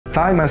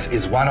Thymus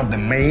is one of the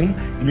main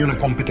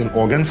immunocompetent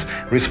organs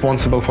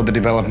responsible for the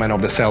development of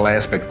the cell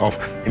aspect of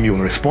immune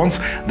response.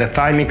 The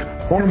thymic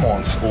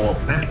hormones or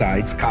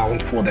peptides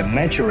count for the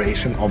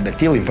maturation of the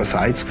T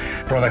lymphocytes.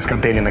 Products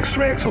containing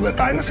extracts of the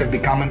thymus have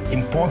become an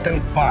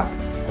important part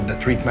of the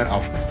treatment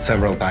of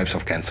several types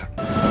of cancer.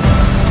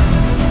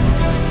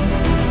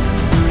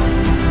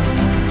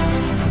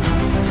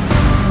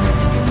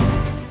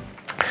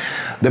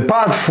 The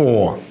part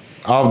 4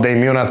 of the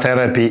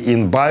immunotherapy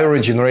in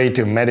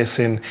bioregenerative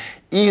medicine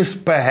is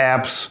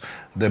perhaps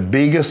the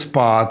biggest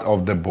part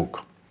of the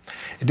book.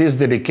 It is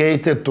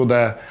dedicated to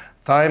the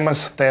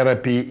thymus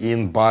therapy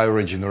in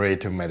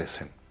bioregenerative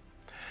medicine.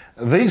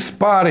 This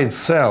part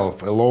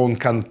itself alone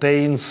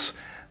contains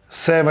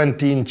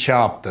 17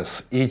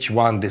 chapters, each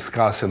one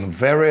discussing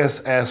various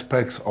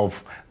aspects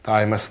of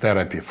thymus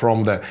therapy,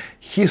 from the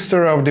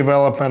history of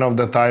development of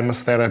the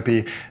thymus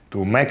therapy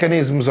to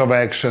mechanisms of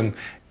action,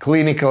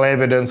 clinical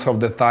evidence of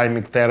the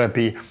thymic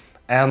therapy,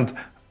 and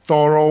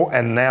thorough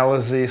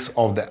analysis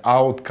of the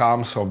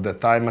outcomes of the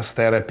thymus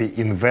therapy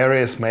in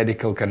various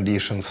medical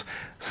conditions,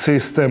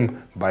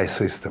 system by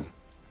system.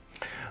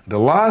 The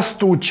last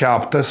 2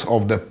 chapters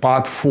of the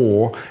part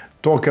 4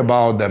 talk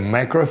about the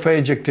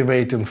macrophage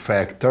activating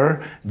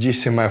factor,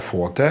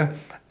 GCMA40,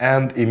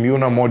 and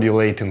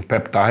immunomodulating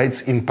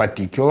peptides, in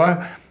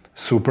particular,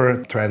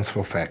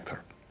 supertransfer factor.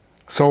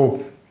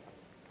 So,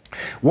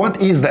 what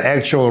is the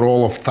actual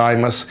role of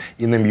thymus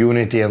in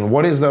immunity, and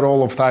what is the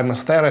role of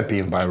thymus therapy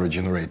in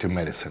bioregenerative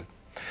medicine?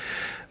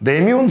 The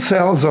immune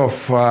cells of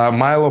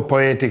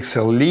myelopoietic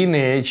cell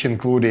lineage,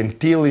 including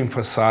T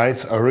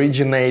lymphocytes,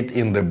 originate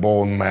in the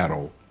bone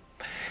marrow.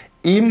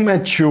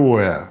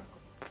 Immature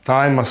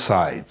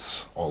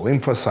thymocytes or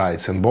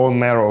lymphocytes in bone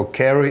marrow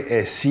carry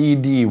a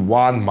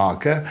CD1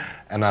 marker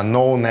and are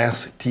known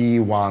as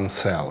T1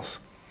 cells.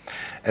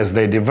 As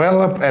they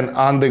develop and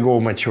undergo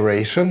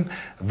maturation,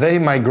 they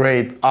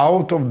migrate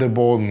out of the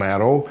bone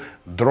marrow,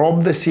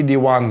 drop the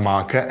CD1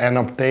 marker, and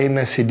obtain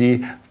a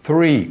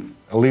CD3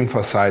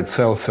 lymphocyte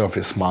cell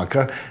surface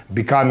marker,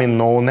 becoming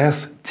known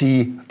as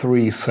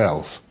T3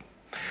 cells.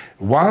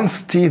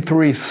 Once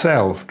T3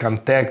 cells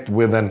contact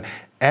with an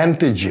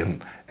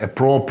antigen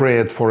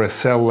appropriate for a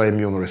cellular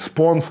immune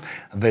response,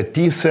 the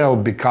T cell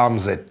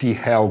becomes a T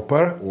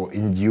helper or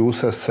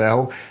inducer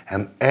cell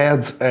and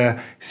adds a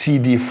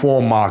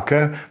CD4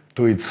 marker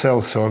to its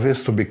cell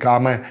surface to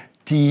become a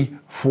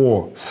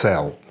T4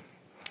 cell.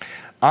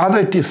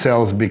 Other T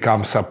cells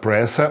become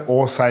suppressor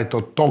or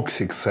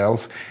cytotoxic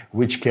cells,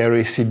 which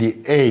carry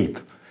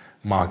CD8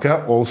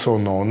 marker, also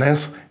known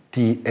as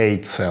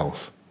T8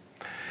 cells.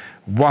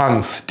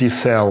 Once T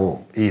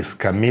cell is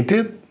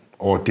committed,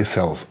 or T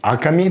cells are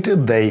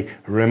committed, they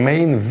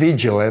remain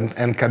vigilant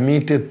and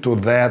committed to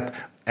that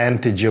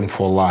antigen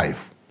for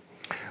life.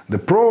 The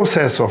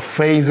process of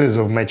phases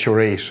of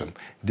maturation,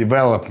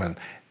 development,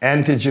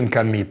 antigen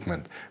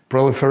commitment,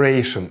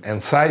 proliferation,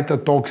 and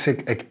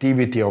cytotoxic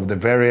activity of the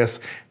various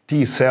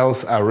T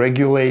cells are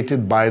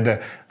regulated by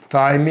the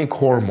thymic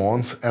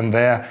hormones and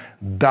their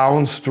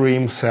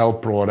downstream cell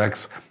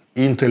products,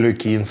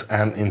 interleukins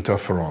and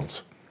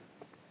interferons.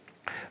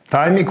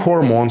 Thymic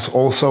hormones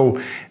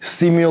also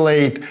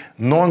stimulate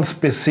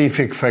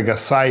non-specific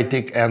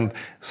phagocytic and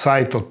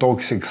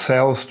cytotoxic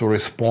cells to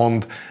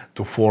respond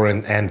to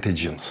foreign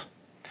antigens.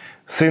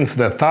 Since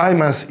the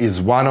thymus is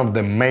one of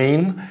the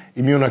main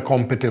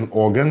immunocompetent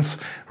organs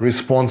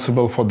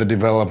responsible for the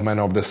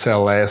development of the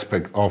cell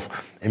aspect of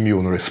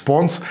immune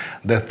response,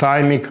 the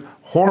thymic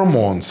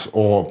hormones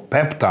or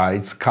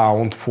peptides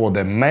count for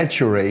the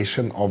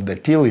maturation of the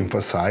T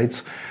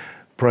lymphocytes.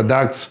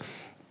 Products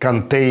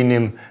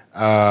containing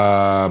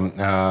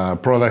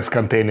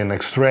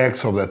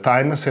extracts of the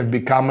thymus have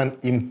become an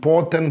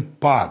important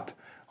part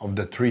of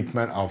the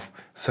treatment of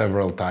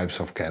several types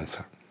of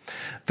cancer.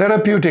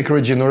 Therapeutic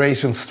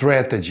regeneration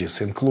strategies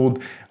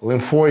include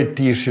lymphoid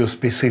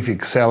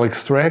tissue-specific cell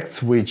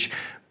extracts, which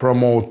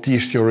promote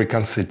tissue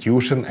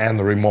reconstitution and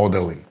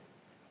remodeling.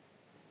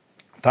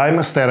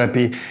 Thymus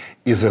therapy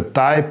is a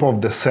type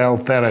of the cell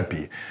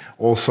therapy,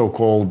 also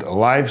called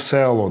live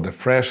cell or the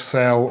fresh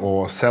cell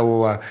or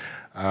cellular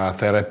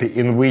therapy,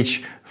 in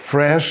which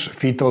fresh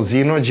fetal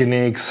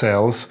xenogeneic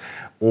cells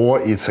or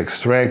its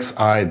extracts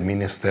are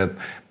administered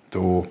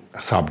to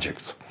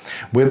subjects.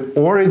 With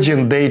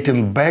origin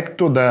dating back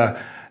to the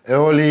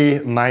early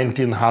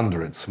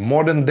 1900s,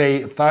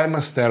 modern-day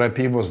thymus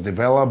therapy was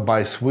developed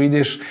by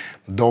Swedish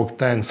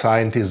doctor and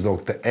scientist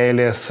Dr.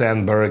 Elias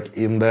Sandberg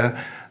in the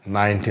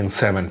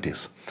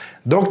 1970s.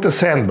 Dr.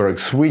 Sandberg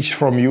switched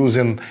from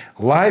using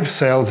live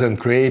cells and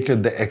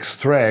created the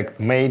extract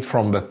made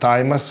from the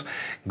thymus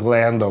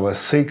gland of a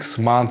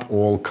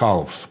 6-month-old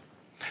calves.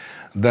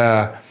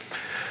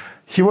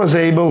 He was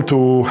able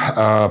to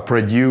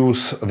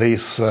produce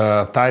these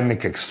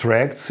thymic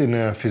extracts in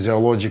a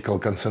physiological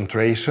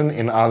concentration,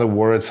 in other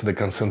words, the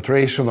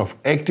concentration of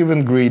active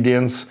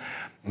ingredients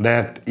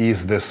that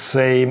is the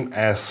same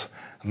as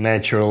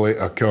naturally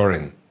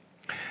occurring.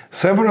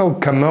 Several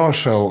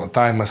commercial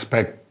thymus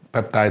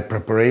peptide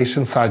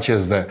preparations, such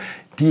as the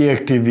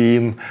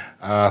T-activin,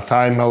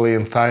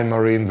 thymolene,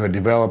 thymarin were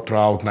developed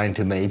throughout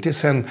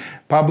 1980s and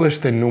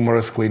published in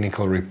numerous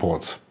clinical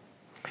reports.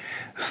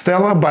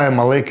 Stellar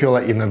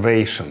Biomolecular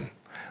Innovation,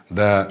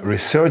 the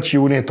research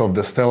unit of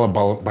the Stellar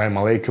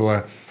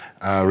Biomolecular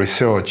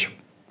Research,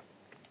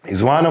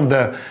 is one of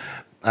the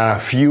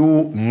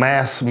few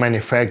mass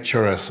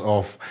manufacturers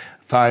of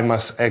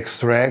Thymus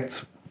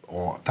extracts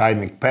or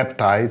thymic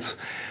peptides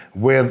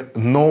with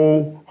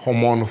no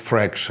hormone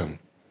fraction,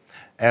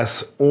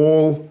 as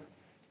all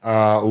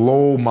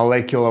low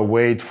molecular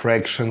weight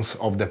fractions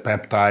of the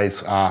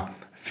peptides are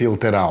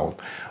filtered out.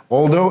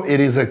 Although it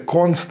is a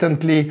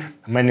constantly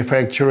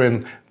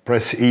manufacturing,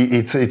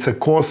 it's a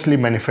costly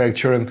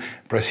manufacturing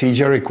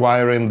procedure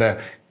requiring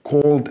the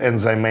cold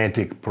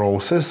enzymatic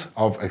process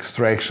of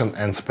extraction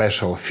and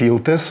special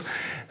filters,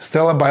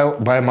 Stellar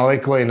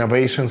Biomolecular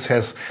Innovations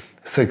has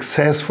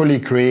successfully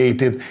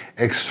created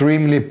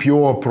extremely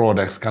pure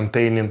products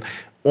containing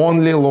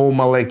only low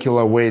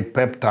molecular weight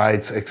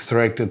peptides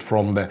extracted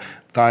from the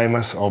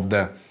thymus of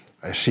the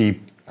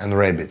sheep and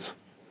rabbits.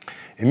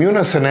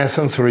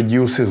 Immunosenescence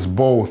reduces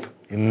both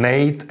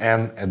innate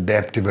and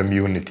adaptive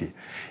immunity,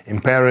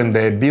 impairing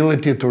the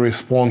ability to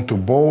respond to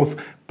both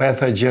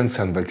pathogens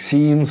and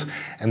vaccines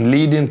and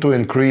leading to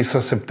increased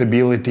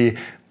susceptibility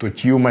to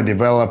tumor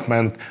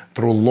development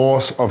through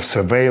loss of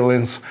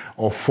surveillance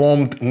of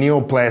formed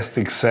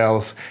neoplastic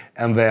cells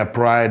and their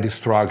prior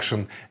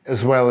destruction,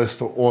 as well as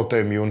to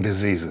autoimmune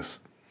diseases.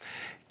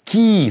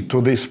 Key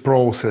to this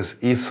process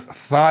is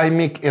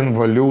thymic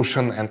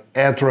involution and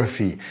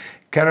atrophy,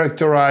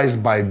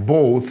 characterized by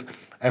both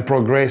a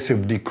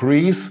progressive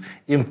decrease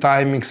in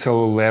thymic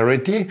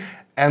cellularity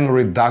and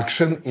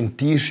reduction in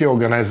tissue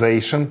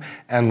organization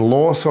and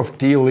loss of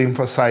T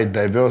lymphocyte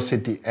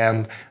diversity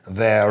and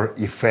their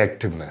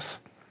effectiveness.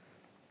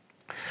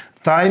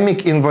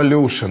 Thymic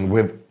involution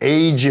with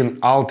aging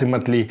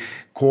ultimately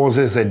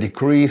causes a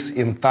decrease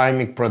in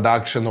thymic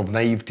production of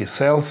naive T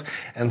cells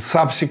and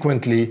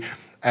subsequently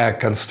a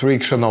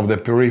constriction of the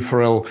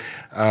peripheral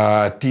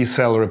T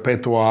cell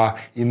repertoire,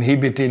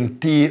 inhibiting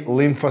T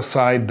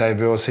lymphocyte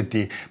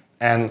diversity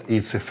and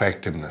its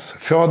effectiveness.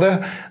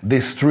 Further,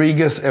 this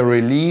triggers a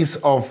release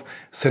of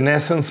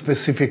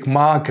senescence-specific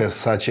markers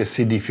such as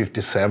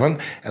CD57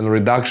 and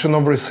reduction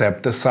of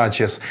receptors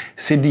such as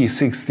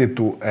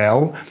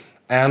CD62L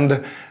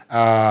and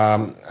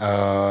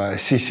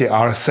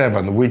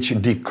CCR7,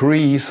 which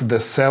decrease the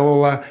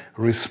cellular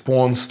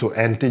response to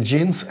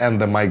antigens and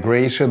the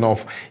migration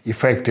of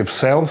effective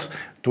cells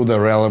to the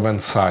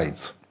relevant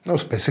sites,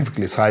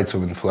 specifically sites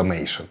of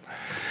inflammation.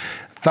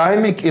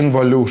 Thymic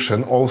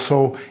involution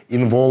also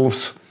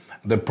involves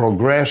the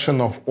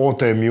progression of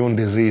autoimmune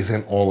disease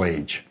in old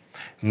age.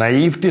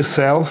 Naive T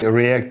cells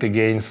react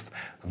against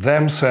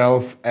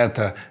themselves at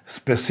a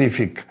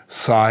specific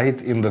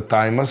site in the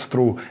thymus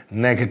through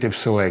negative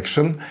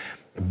selection,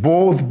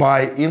 both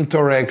by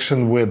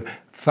interaction with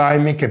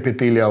thymic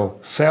epithelial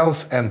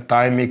cells and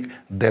thymic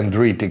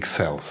dendritic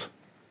cells.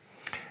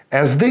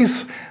 As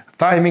these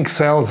thymic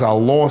cells are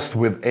lost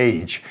with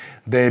age,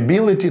 the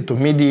ability to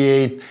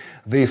mediate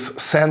this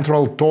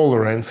central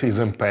tolerance is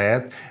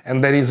impaired,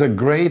 and there is a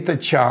greater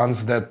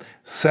chance that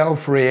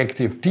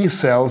self-reactive T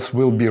cells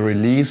will be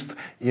released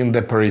in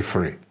the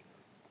periphery.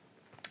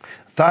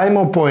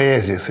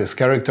 Thymopoiesis is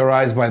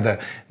characterized by the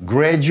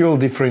gradual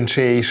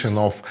differentiation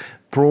of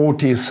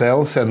pro-T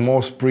cells, and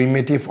most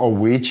primitive of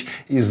which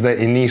is the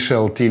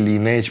initial T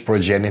lineage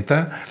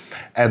progenitor,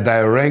 a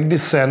direct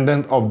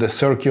descendant of the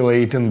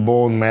circulating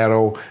bone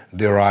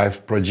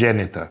marrow-derived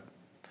progenitor.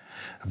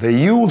 The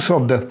use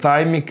of the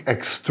thymic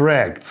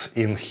extracts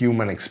in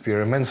human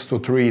experiments to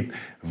treat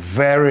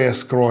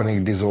various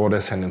chronic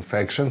disorders and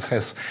infections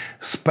has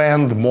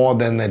spanned more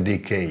than a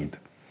decade.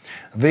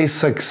 These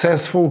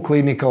successful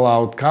clinical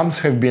outcomes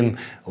have been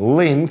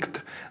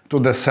linked to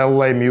the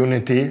cellular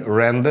immunity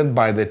rendered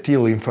by the T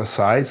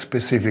lymphocytes,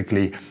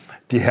 specifically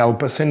T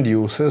helpers,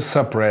 inducers,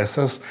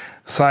 suppressors,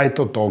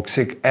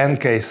 cytotoxic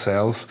NK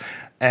cells,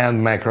 and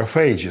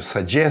macrophages,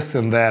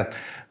 suggesting that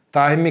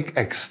thymic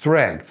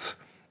extracts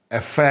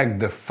affect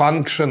the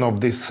function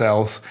of these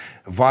cells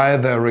via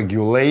the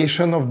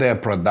regulation of their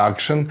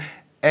production,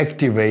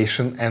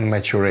 activation, and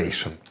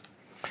maturation.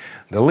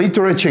 The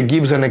literature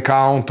gives an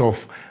account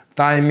of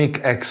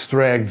thymic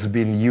extracts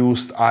being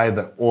used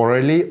either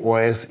orally or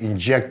as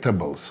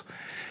injectables,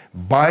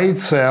 by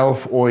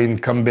itself or in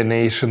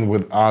combination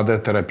with other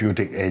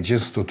therapeutic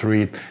agents to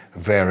treat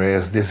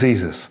various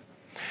diseases.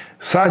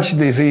 Such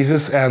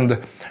diseases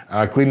and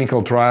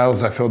clinical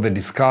trials are further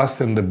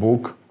discussed in the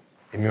book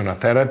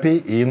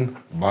Immunotherapy in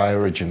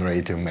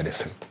Bioregenerative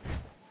Medicine.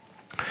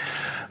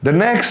 The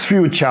next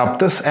few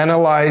chapters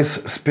analyze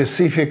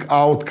specific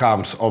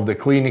outcomes of the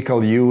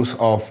clinical use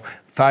of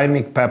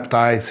thymic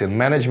peptides in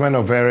management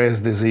of various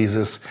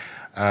diseases,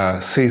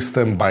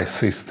 system by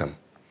system.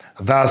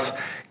 Thus,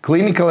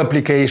 clinical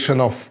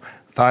application of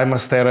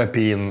thymus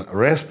therapy in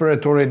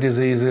respiratory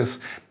diseases,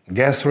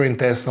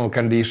 gastrointestinal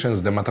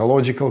conditions,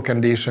 dermatological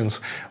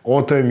conditions,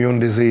 autoimmune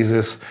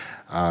diseases,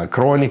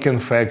 chronic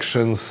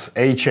infections,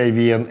 HIV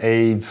and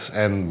AIDS,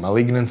 and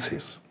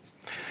malignancies.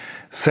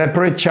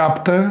 Separate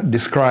chapter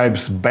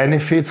describes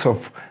benefits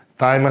of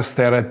Thymus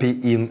therapy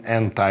in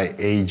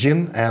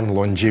anti-aging and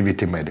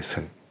longevity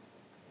medicine.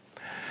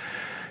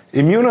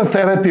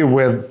 Immunotherapy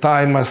with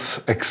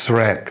Thymus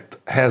Extract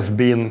has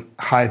been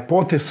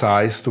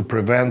hypothesized to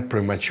prevent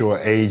premature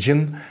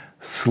aging,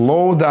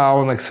 slow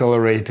down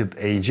accelerated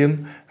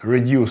aging,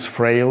 reduce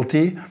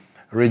frailty,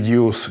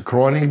 reduce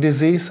chronic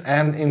disease,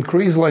 and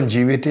increase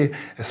longevity,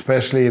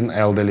 especially in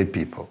elderly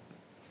people.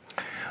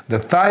 The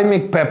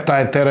thymic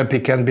peptide therapy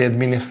can be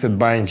administered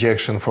by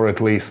injection for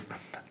at least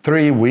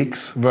 3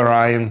 weeks,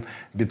 varying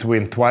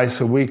between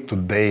twice a week to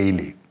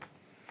daily.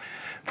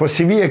 For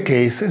severe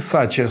cases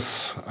such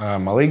as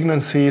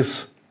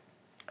malignancies,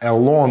 a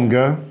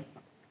longer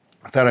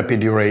therapy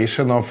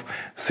duration of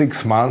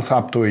 6 months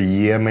up to a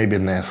year may be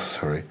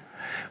necessary.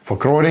 For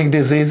chronic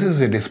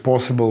diseases, it is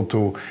possible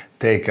to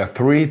take a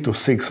 3 to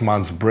 6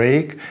 months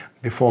break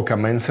before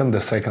commencing the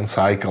second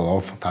cycle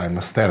of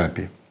Thymus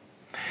therapy.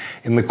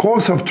 In the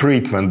course of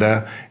treatment,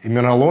 the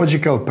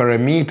immunological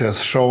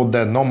parameters showed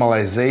the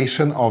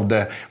normalization of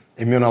the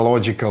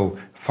immunological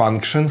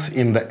functions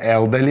in the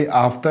elderly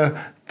after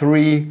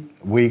 3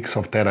 weeks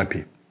of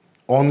therapy.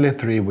 Only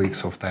 3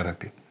 weeks of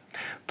therapy.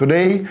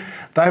 Today,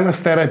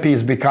 Thymus therapy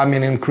is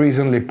becoming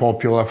increasingly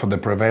popular for the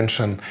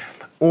prevention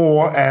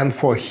and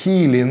for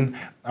healing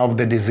of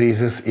the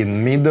diseases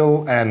in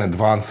middle and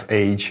advanced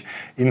age,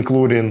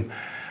 including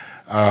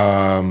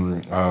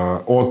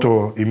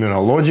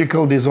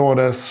autoimmunological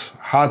disorders,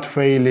 heart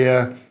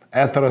failure,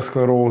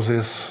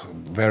 atherosclerosis,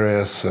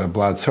 various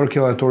blood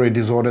circulatory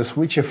disorders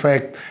which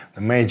affect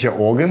the major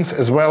organs,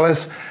 as well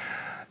as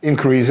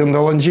increasing the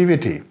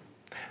longevity.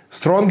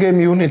 Stronger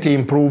immunity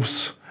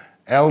improves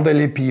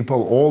elderly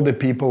people, older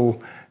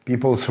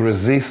people's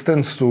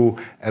resistance to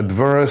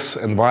adverse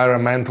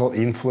environmental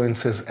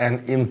influences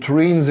and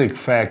intrinsic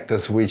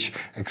factors which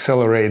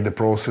accelerate the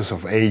process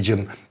of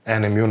aging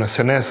and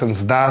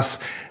immunosenescence, thus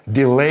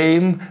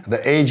delaying the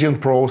aging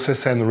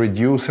process and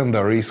reducing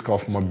the risk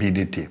of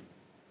morbidity.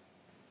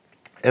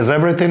 As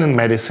everything in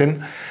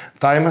medicine,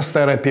 Thymus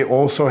therapy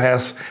also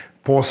has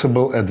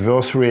possible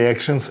adverse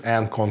reactions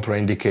and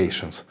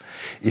contraindications.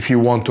 If you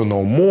want to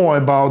know more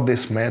about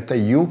this matter,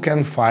 you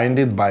can find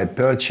it by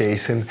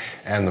purchasing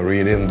and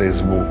reading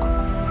this book.